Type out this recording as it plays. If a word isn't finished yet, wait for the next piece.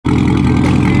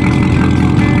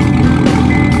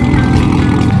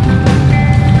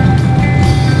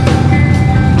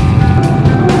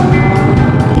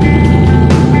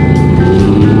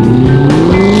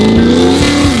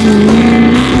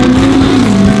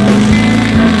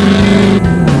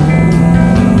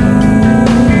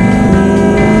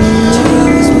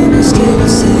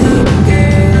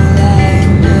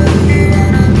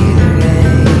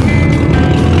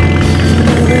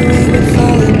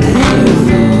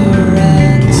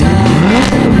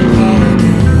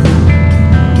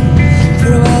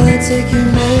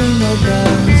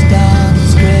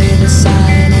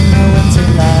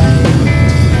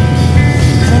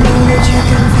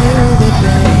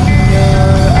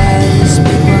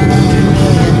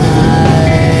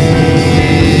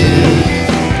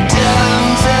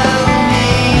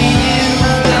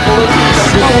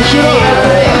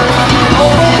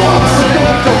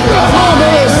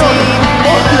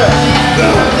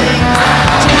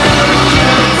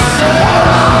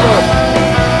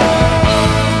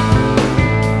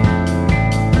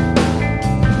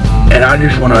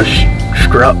just want to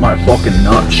strap my fucking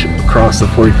nuts across the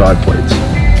 45 plates.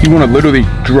 You want to literally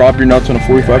drop your nuts on a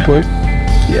 45 plate?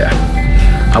 Yeah.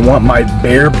 I want my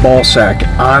bare ball sack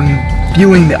on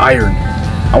feeling the iron.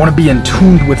 I want to be in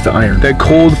tune with the iron. That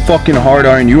cold fucking hard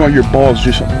iron, you want your balls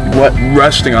just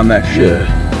resting on that shit.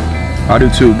 Yeah. I do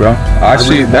too, bro. I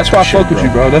see. Really, that's why I fuck with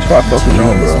you, bro. That's why I fuck with you.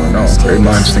 No, bro. No. Great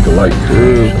minds think alike.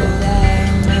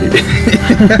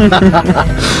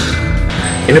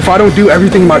 And if I don't do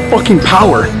everything in my fucking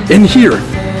power in here,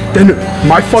 then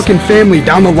my fucking family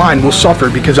down the line will suffer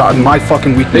because of my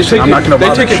fucking weakness. I'm not gonna.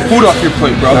 They taking food off your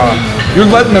plate, bro. You're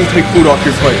letting them take food off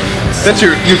your plate. That's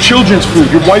your children's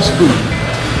food, your wife's food.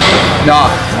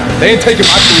 Nah, they ain't taking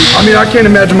my food. I mean, I can't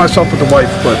imagine myself with a wife,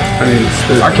 but I mean,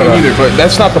 I can't either. But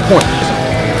that's not the point.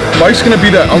 Mike's gonna be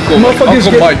that uncle, Uncle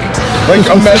Mike. Like,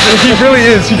 imagine, he really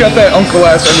is. He got that uncle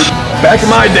ass energy. Back in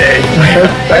my day,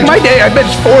 I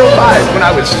benched 405 when I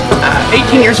was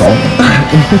 18 years old.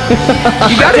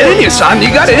 You got it in you, son. You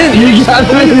got it in you. You gotta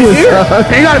believe in you.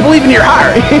 You gotta believe in your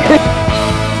heart.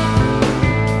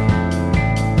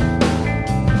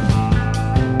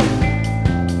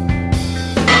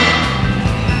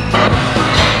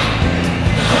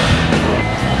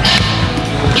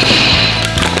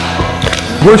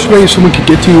 Worst way someone could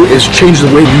get to you is change the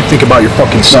way you think about your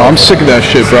fucking self. No, I'm sick of that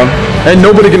shit, bro. Ain't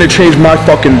nobody gonna change my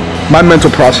mental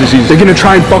processes. They're gonna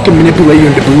try and fucking manipulate you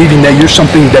into believing that you're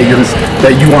something that you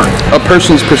aren't. A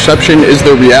person's perception is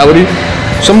their reality.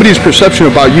 Somebody's perception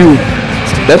about you,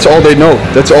 that's all they know.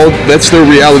 That's their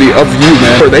reality of you,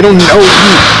 man. They don't know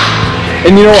you.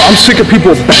 And you know, I'm sick of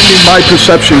people bending my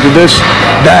perception to this,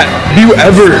 that. Do you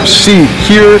ever see,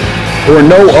 hear, or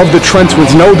know of the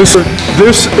Trentwoods? No, this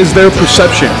is their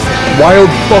perception. Wild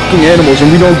fucking animals, and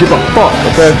we don't give a fuck,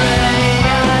 okay?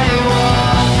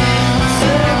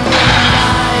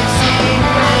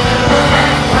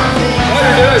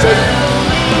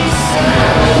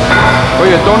 Oh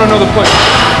yeah, don't another plate.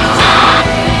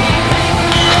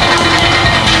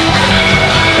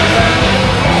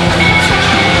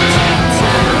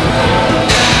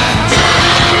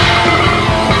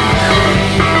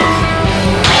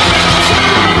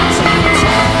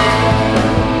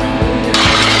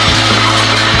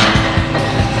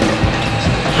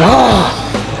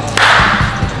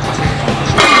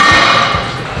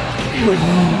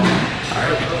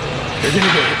 You're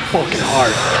gonna get hit fucking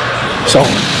hard. So,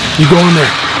 you go in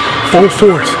there, full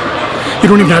force. You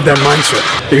don't even have that mindset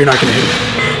that you're not gonna hit it.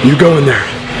 You go in there,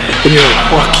 and you're like,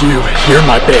 fuck you, you're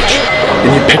my bitch.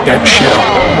 And you pick that shit up.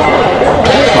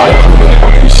 Right?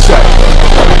 You set.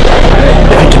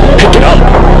 And you can pick it up.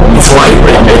 It's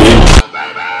lightweight, baby.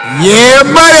 Yeah,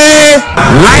 buddy!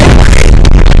 Light.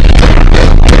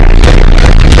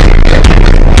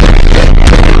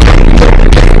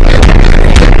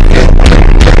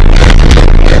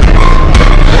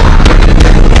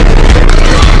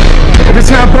 It's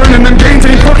not burning, them gains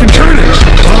ain't fucking turning.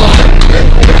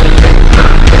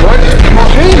 What? Come on,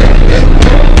 hey.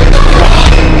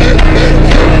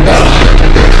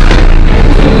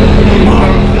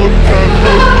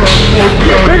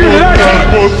 Bigger than that.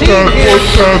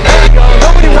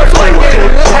 Nobody wants to win.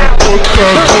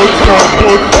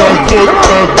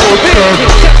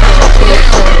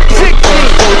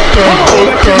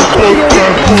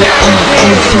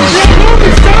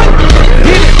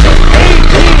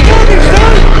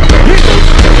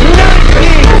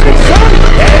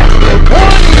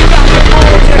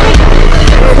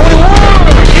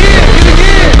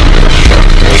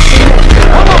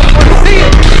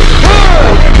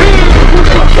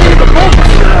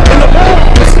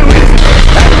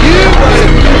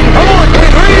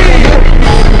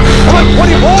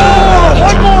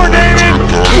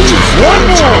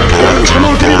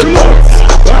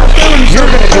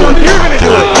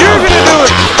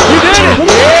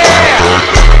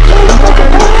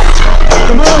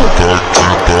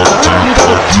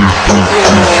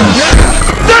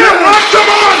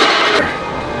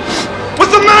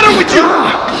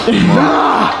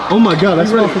 Oh my god,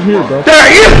 that's right from here, bro. There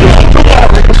is no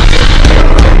tomorrow!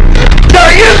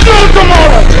 There is no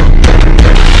tomorrow!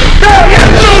 There is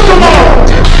no tomorrow!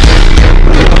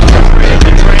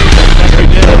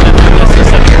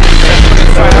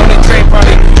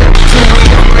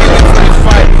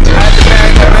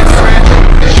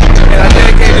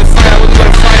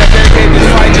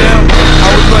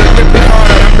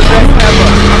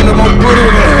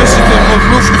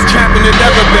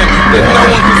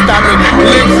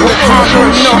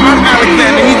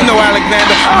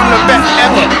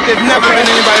 There's never been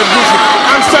anybody ruthless.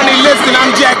 I'm Sonny Liston,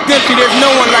 I'm Jack Dempsey, there's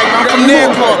no one like me. I'm from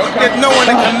Nairclaw, there's no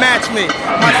one that can match me.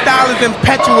 My style is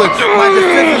impetuous, my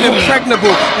defense is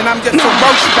impregnable, and I'm just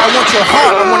ferocious. I want your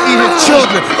heart, I want to eat his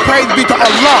children. Praise be to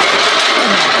Allah.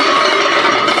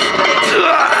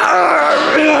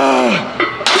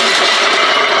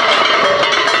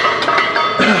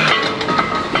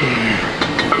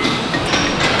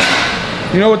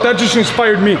 You know what? That just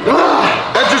inspired me.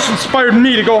 That just inspired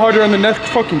me to go harder on the next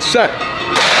fucking set.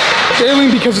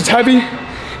 Failing because it's heavy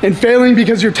and failing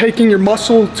because you're taking your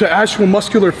muscle to actual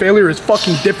muscular failure is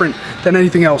fucking different than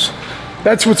anything else.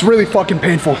 That's what's really fucking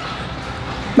painful.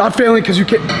 Not failing because you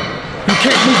can't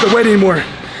move the weight anymore.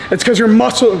 It's because your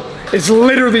muscle is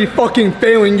literally fucking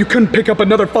failing. You couldn't pick up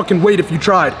another fucking weight if you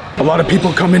tried. A lot of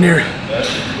people come in here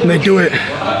and they do it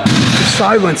to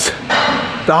silence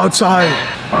the outside.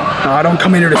 No, I don't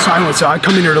come in here to silence it. I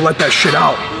come in here to let that shit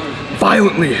out.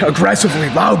 Violently, aggressively,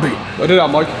 loudly. Let it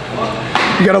out, Mike.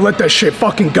 You gotta let that shit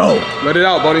fucking go. Let it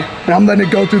out, buddy. And I'm letting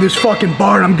it go through this fucking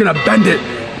bar and I'm gonna bend it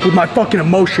with my fucking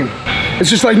emotion. It's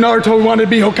just like Naruto wanted to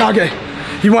be Hokage.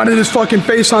 He wanted his fucking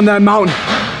face on that mountain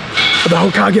of the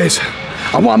Hokages.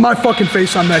 I want my fucking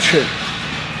face on that shit.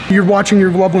 You're watching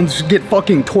your loved ones get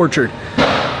fucking tortured.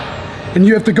 And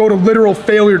you have to go to literal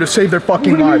failure to save their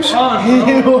fucking lives.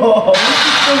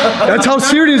 That's how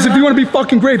serious. If you want to be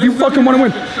fucking great, if you fucking want to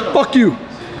win, fuck you.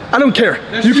 I don't care.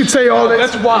 You can say all that.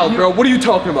 That's wild, bro. What are you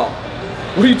talking about?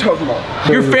 What are you talking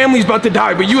about? Your family's about to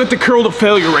die, but you have to curl to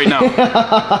failure right now.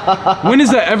 When is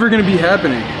that ever gonna be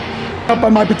happening? Up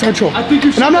on my potential. I think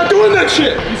you. And I'm not doing that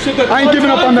shit. You said that. I ain't giving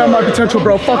up on that my potential,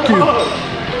 bro. Fuck you.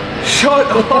 Shut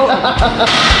up.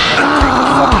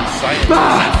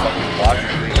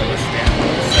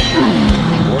 The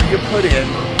more you put in,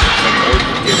 the more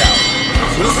you get out.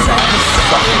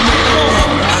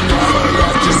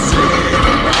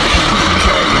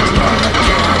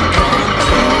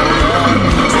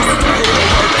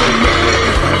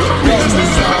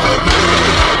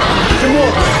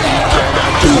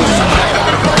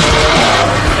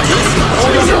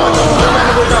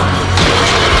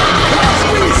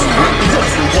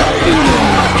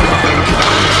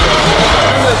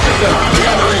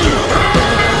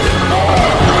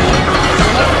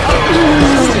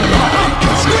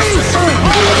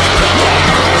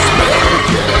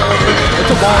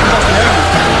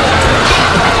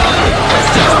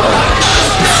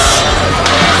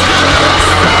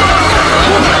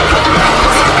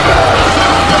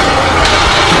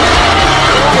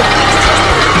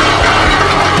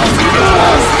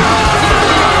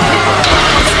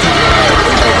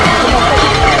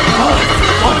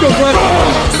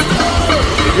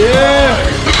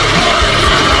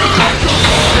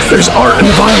 There's art in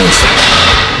the violence.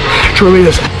 It truly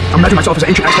is. I'm imagining myself as an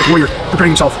ancient Aztec warrior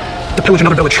preparing himself to pillage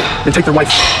another village and take their wife,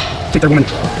 take their women,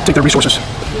 take their resources,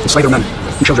 and slay their men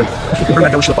and children, and burn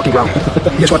that village to the fucking ground.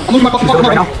 And guess what? I'm losing my fucking village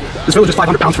right now. This village is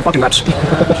 500 pounds for fucking reps. And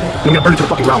I'm gonna burn it to the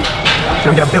fucking ground. And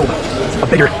I'm gonna build a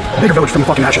bigger village from the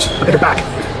fucking ashes, a bigger back.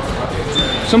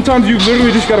 Sometimes you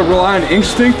literally just gotta rely on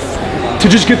instinct to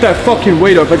just get that fucking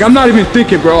weight up. Like, I'm not even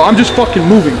thinking, bro. I'm just fucking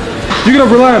moving. You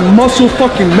gotta rely on muscle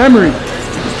fucking memory.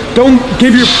 Don't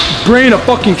give your brain a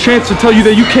fucking chance to tell you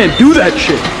that you can't do that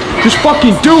shit. Just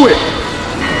fucking do it.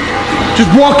 Just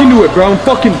walk into it, bro, and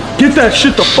fucking get that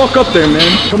shit the fuck up there, man.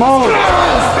 Come on.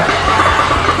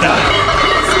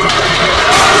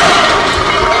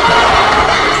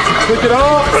 Pick it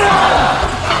up.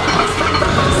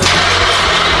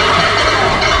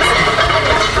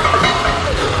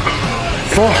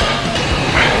 Fuck.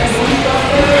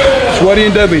 Sweaty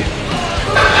and deadly.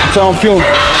 That's how I'm feeling.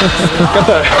 Got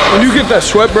that. When you get that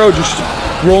sweat, bro, just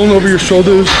rolling over your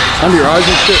shoulders, under your eyes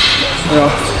and shit, you know,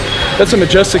 that's a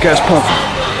majestic ass pump.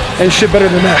 Ain't shit better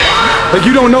than that. Like,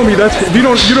 you don't know me. That's if you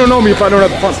don't know me if I don't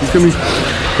have a pump. You feel me?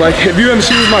 Like, if you haven't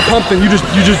seen my pump, then you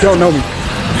just don't know me.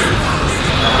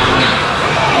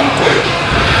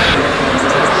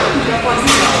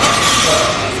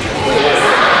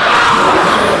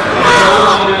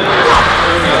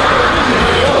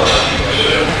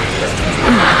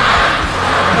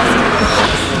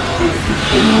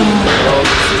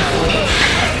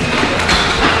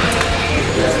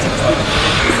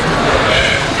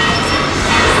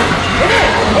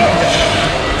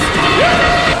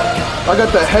 I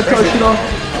got that head touch shit on.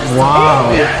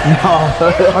 Wow.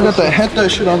 No. I got that head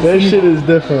touch shit on. That shit is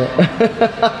different.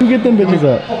 Who get them bitches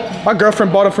up? My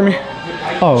girlfriend bought it for me.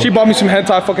 Oh. She bought me some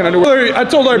hentai fucking underwear. I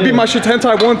told her I'd beat my shit to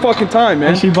hentai one fucking time, man.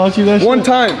 And she bought you that shit? One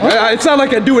time. It's not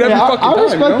like I do it every fucking time. I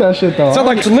respect that shit though. It's not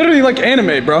like, it's literally like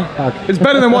anime, bro. Okay. It's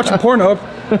better than watching Pornhub.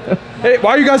 Hey,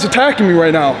 why are you guys attacking me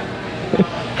right now?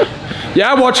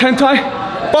 Yeah, I watch hentai.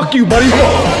 Fuck you, buddy.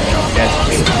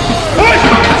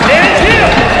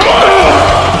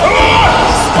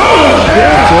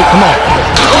 Come on.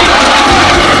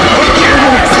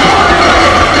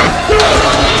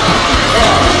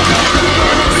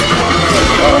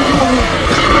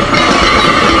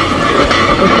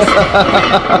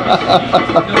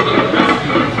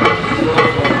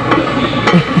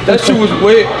 That shit was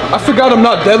way. I forgot I'm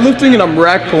not deadlifting and I'm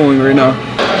rack pulling right now.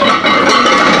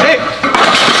 Hey!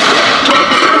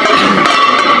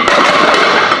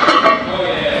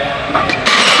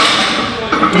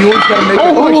 You always gotta make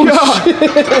Oh my god!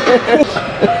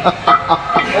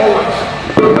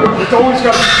 It's always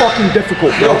gotta be fucking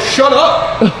difficult, bro. Yo, shut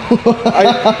up!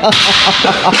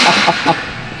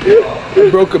 I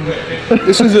broke him.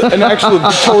 This is an actual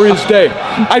victorious day.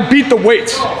 I beat the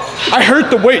weights. I hurt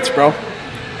the weights, bro.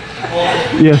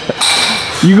 Yeah.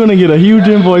 You're gonna get a huge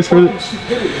invoice for this.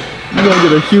 You're gonna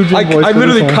get a huge invoice. I for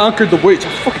literally this one. conquered the weights.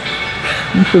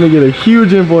 You're gonna get a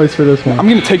huge invoice for this one. I'm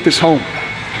gonna take this home.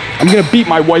 I'm gonna beat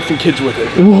my wife and kids with it.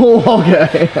 Whoa,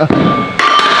 okay.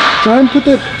 Try and slide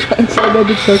that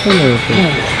bitch back on there.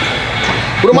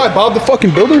 What am I, Bob the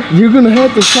fucking Builder? You're gonna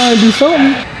have to try and do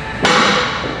something.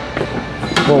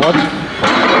 Well,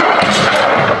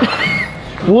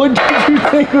 what did you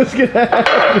think was gonna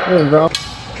happen, bro?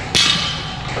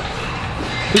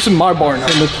 This is my bar now.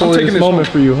 It's a notorious moment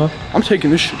for you, huh? I'm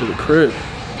taking this shit to the crib.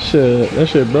 Shit, that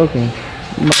shit broken.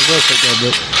 You might as well take that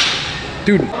bitch.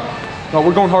 Dude, no,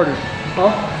 we're going harder.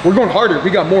 Huh? We're going harder.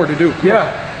 We got more to do.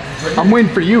 Yeah. I'm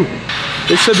waiting for you.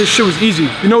 They said this shit was easy.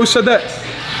 You know who said that?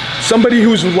 Somebody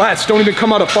whose lats don't even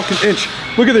come out a fucking inch.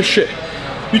 Look at this shit.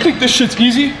 You think this shit's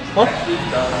easy? Huh?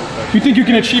 You think you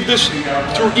can achieve this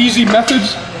through easy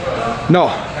methods? No.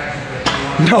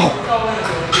 No.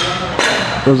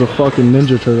 That was a fucking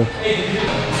Ninja Turtle.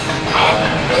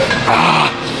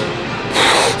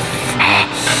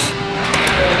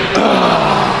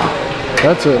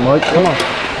 That's it, Mike. Come on.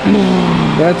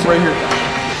 That's right here.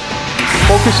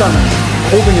 Focus on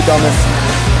holding it down there.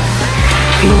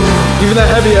 Even that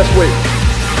heavy ass weight.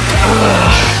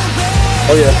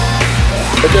 Oh yeah.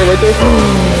 Right there, right there.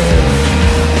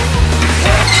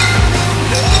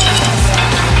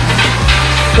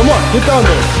 Come on, get down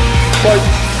there. Fight.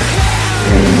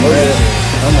 Oh yeah.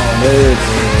 come on, dude.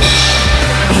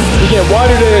 You get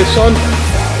wider today, son.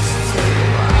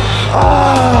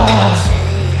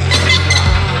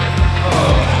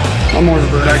 I'm more of a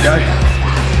brunette guy.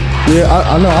 Yeah,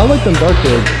 I know. I like them dark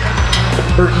hairs.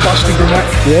 Busty brunette.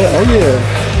 Yeah, oh yeah.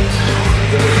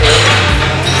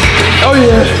 Oh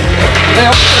yeah. Hey,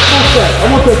 I want that full set. I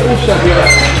want that full set. Yeah.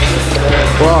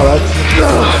 Wow, that's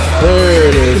there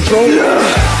it is.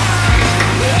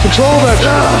 Control that.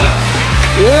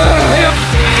 Yeah.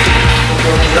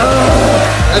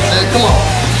 That's it. Come on.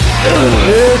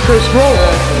 Yeah, Chris, roll.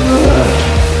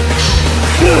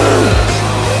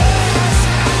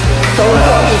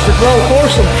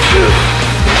 Force him.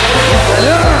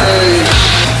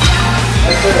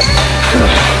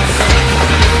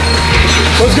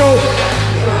 Let's go.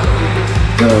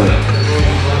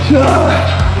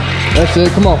 That's it.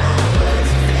 Come on.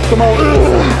 Come on.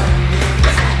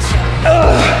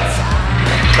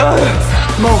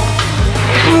 Come on.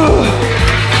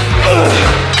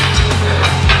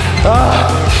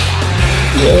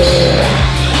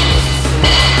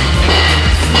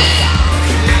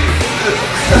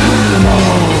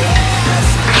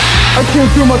 I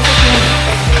can't do much.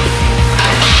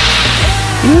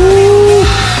 Woo!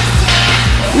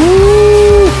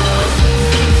 Woo!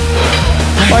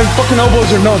 My fucking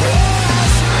elbows are numb.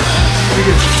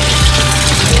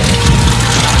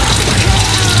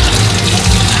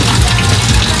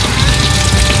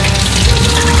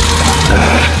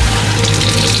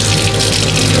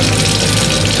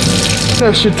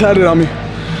 That shit tatted on me.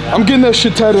 I'm getting that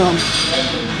shit tatted on me.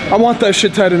 I want that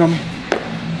shit tatted on me.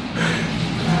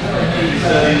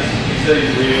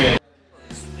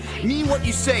 Mean what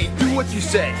you say, do what you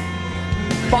say.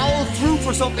 Follow through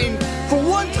for something for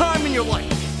one time in your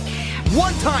life.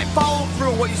 One time, follow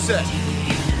through on what you said.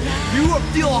 You will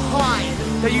feel a high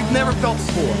that you've never felt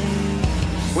before.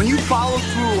 When you follow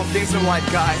through on things in life,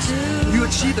 guys, you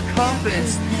achieve the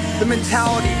confidence, the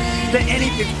mentality that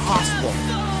anything's possible.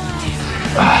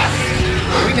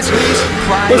 Weakness leaves,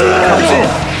 pride comes in.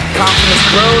 Confidence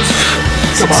grows,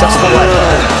 successful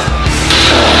life.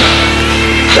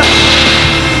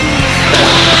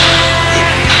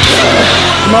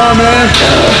 Come on, man.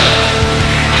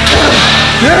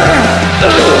 Yeah.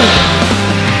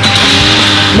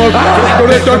 Come on, go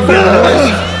that dark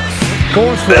place.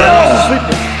 Going for it.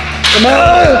 Come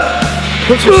on.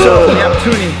 Put yourself in the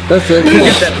opportunity That's it. to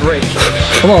get that break.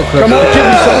 Come on, Chris. Come on. Give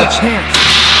yourself a chance.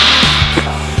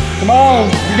 Come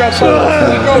on. You got something.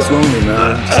 It's lonely,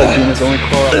 man. It's like being his only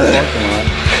car out the parking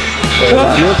lot. But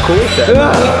if you're cool with that, man,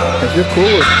 if you're cool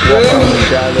with walking on the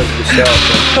guy that's yourself,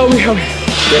 Help me, help me.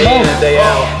 day in and day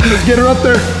out, Let's get her up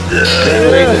there.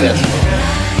 craziness.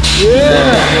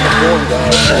 Yeah.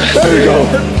 There you go.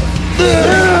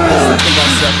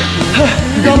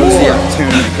 You got more.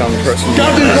 Opportunity to become personal.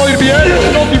 God didn't call you to be at it.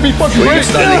 Don't you be fucking great.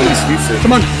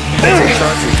 Come on.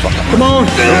 Come on.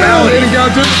 Now, it ain't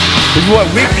got to. This is what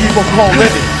weak people call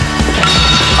living.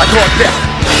 I call it death.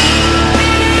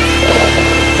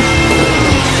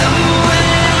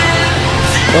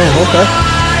 Oh, okay.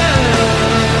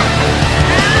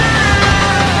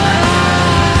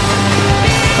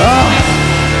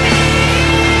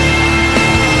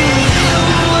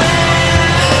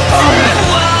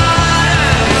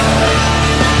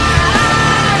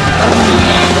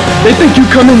 They think you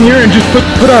come in here and just put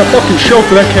on a fucking show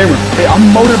for that camera. Hey,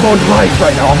 I'm motorboat life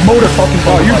right now. I'm motor fucking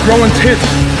boat. You're growing tits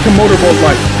to motorboat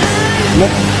life.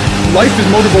 Life is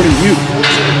motorboating you.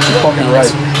 You're fucking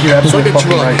right. You're absolutely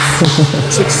fucking right.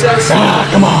 Success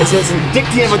come on. is as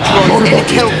addictive a drug as any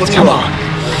chemical. Come on.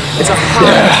 It's a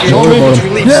high. Show me what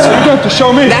you release. Yeah, you got to show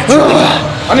me. Naturally.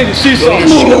 I need to see something.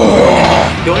 You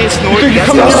don't need to snort. You think you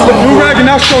come in here with a new rag and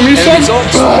now show me something?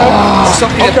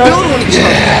 Something that build on each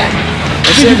other.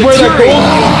 You think you wear that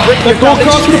gold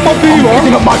cross? Who the fuck are you? I'm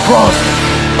picking up my cross.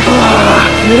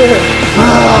 Yeah.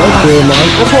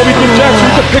 That's why we give Jack so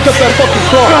you can pick up that fucking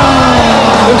cross.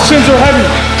 Them sins are heavy.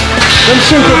 Them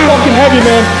sins are fucking heavy,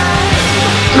 man.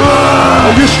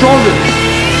 Oh, you're stronger.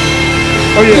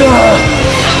 Oh, yeah.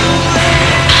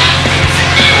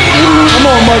 Come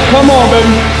on, Mike. Come on,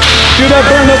 baby. Feel that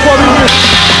burn? That's why we're here.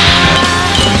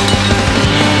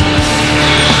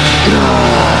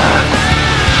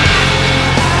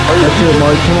 That's it,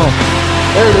 Mike. Come on.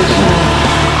 There it is.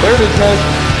 There it is, man.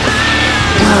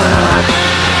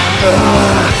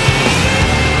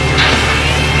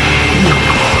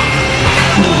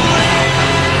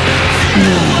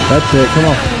 That's it. Come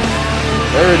on.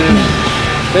 There it is.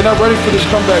 They're not ready for this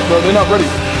comeback, bro. They're not ready.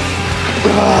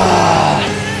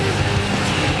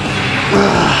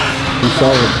 You're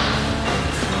solid.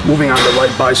 Moving on to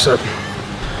light bicep.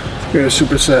 We're gonna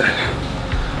superset.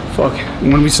 Fuck.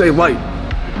 When we say light,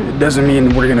 it doesn't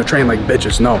mean we're gonna train like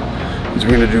bitches. No. Because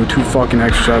we're gonna do 2 fucking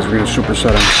exercises. We're gonna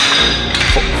superset them.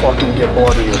 Fucking get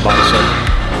blood in your bicep.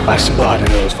 Buy some blood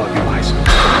into those fucking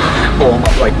biceps. Blow them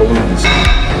up like balloons.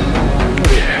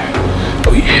 Oh yeah.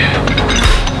 Oh yeah.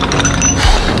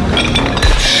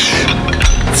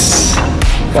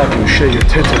 Fucking shit, your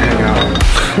tits are hanging out.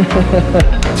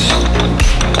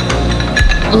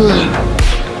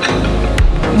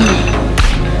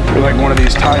 You're like one of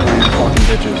these Thailand fucking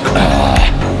bitches.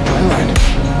 Thailand.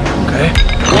 Okay.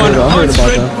 100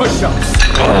 push-ups.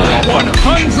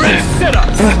 100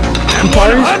 sit-ups.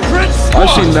 Empires? I've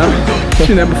seen them. I've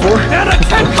seen that before. And a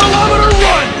 10-kilometer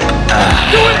run.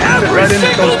 Do it every Right in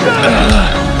single those day.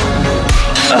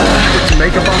 Put some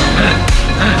makeup on.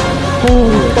 Oh,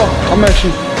 fuck. I'm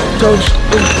actually toast.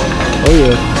 Oh,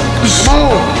 yeah. Come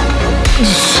on.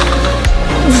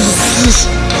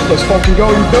 Let's fucking go,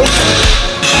 you dope.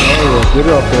 Oh, yeah. Get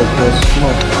it up there, Chris. Come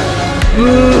on.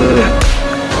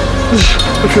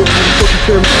 I feel really fucking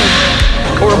terrible.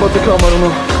 Or I'm about to come, I don't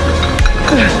know.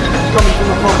 It's coming from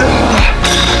the front.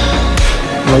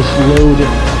 Nice load.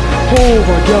 Oh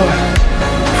my god.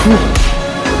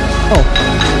 Oh,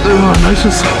 nice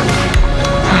and solid.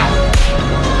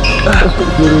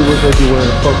 Literally looks like you're wearing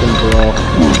a fucking bra.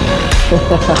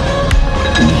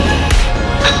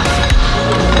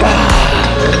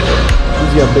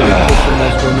 He's got big tits in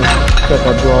this one. Got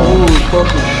that bra. Holy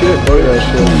fucking shit, bro. Look at that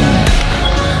shit.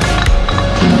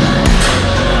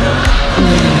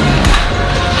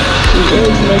 Can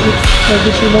I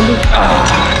get your number?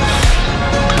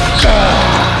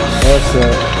 That's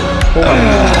it.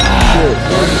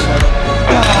 Holy shit.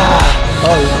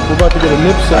 Oh, we're about to get a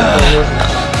nip sack right here.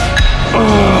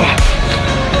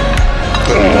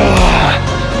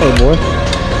 Oh boy.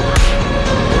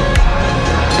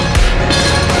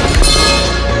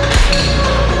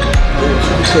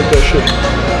 You said that shit.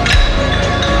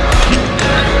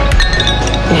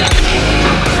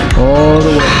 All the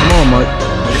way. Come on, Mike.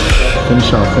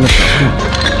 Finish off. Finish off. Come on.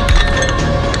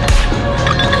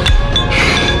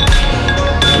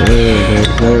 There it is.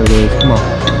 There it is. Come on.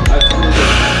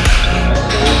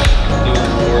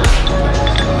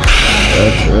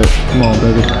 That's it. Come on,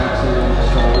 baby.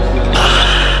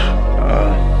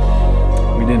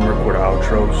 We didn't record an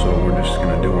outro, so we're just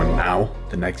gonna do one now,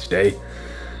 the next day.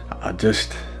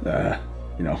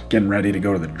 You know, getting ready to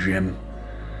go to the gym.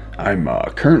 I'm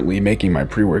currently making my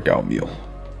pre-workout meal,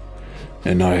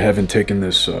 and I haven't taken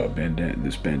this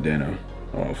bandana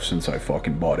off since I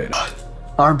fucking bought it.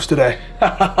 Arms today.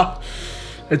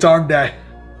 It's arm day.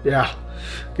 Yeah,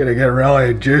 gonna get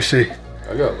really juicy.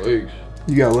 I got legs.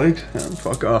 You got legs? Oh,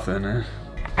 fuck off then, man.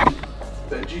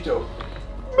 Benjito.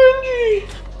 Benji.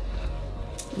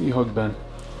 You hug Ben.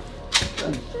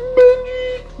 Benji.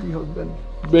 You hug Ben.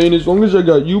 Bane, as long as I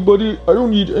got you, buddy, I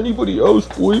don't need anybody else,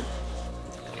 boy.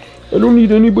 I don't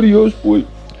need anybody else, boy.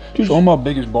 Just Show him how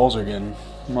big his balls are getting.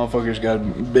 Motherfucker's got a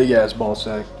big ass ball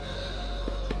sack.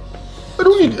 I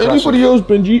don't need anybody else,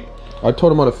 Benji. I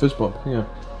taught him how to fist bump. Yeah.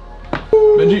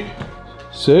 Benji.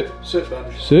 Sit. Sit,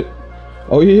 Benji. Sit.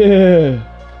 Oh, yeah.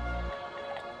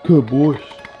 Good boy.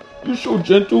 You're so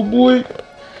gentle, boy.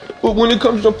 But when it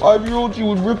comes to 5-year-olds, you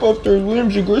would rip off their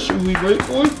limbs aggressively, right,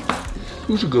 boy?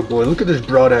 Who's a good boy? Look at this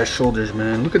broad ass shoulders,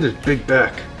 man. Look at this big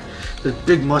back. This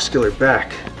big muscular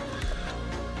back.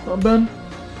 Oh, Ben?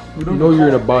 We don't You know you're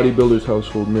in a bodybuilder's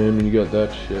household, man, when you got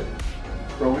that shit.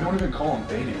 Bro, we don't even call him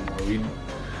Bane anymore.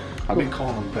 I've been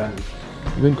calling him Ben.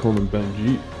 You've been calling him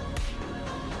Benji.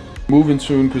 Moving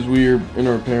soon because we're in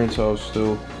our parents' house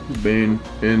still, Bane,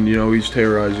 and you know he's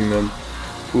terrorizing them.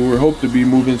 But we hope to be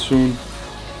moving soon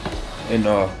and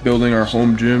building our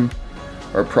home gym,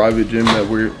 our private gym that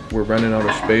we're renting out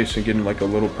of space and getting like a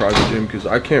little private gym because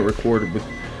I can't record it with.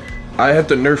 I have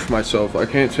to nerf myself. I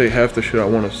can't say half the shit I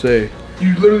want to say.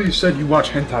 You literally said you watch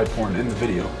hentai porn in the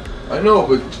video. I know,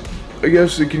 but I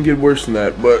guess it can get worse than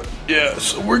that. But yeah,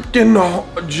 so we're getting a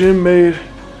gym made,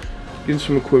 getting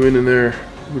some equipment in there.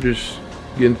 We're just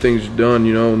getting things done,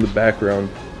 you know, in the background,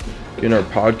 getting our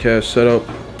podcast set up.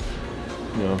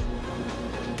 You know,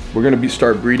 we're gonna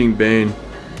start breeding Bane.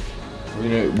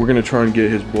 We're gonna try and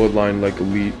get his bloodline like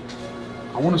elite.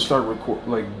 I want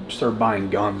to start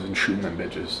buying guns and shooting them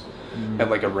bitches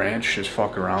at like a ranch. Just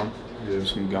fuck around. Get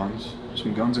some guns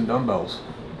and dumbbells.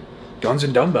 Guns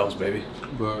and dumbbells, baby.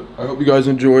 But I hope you guys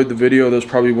enjoyed the video. That's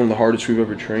probably one of the hardest we've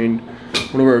ever trained.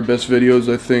 One of our best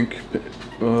videos, I think.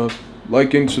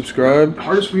 Like and subscribe.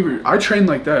 I train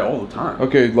like that all the time.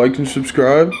 Okay, like and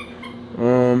subscribe.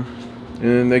 And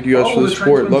thank you guys for the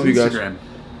support. Love you guys. Instagram.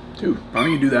 Dude, why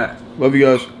don't you do that? Love you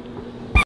guys.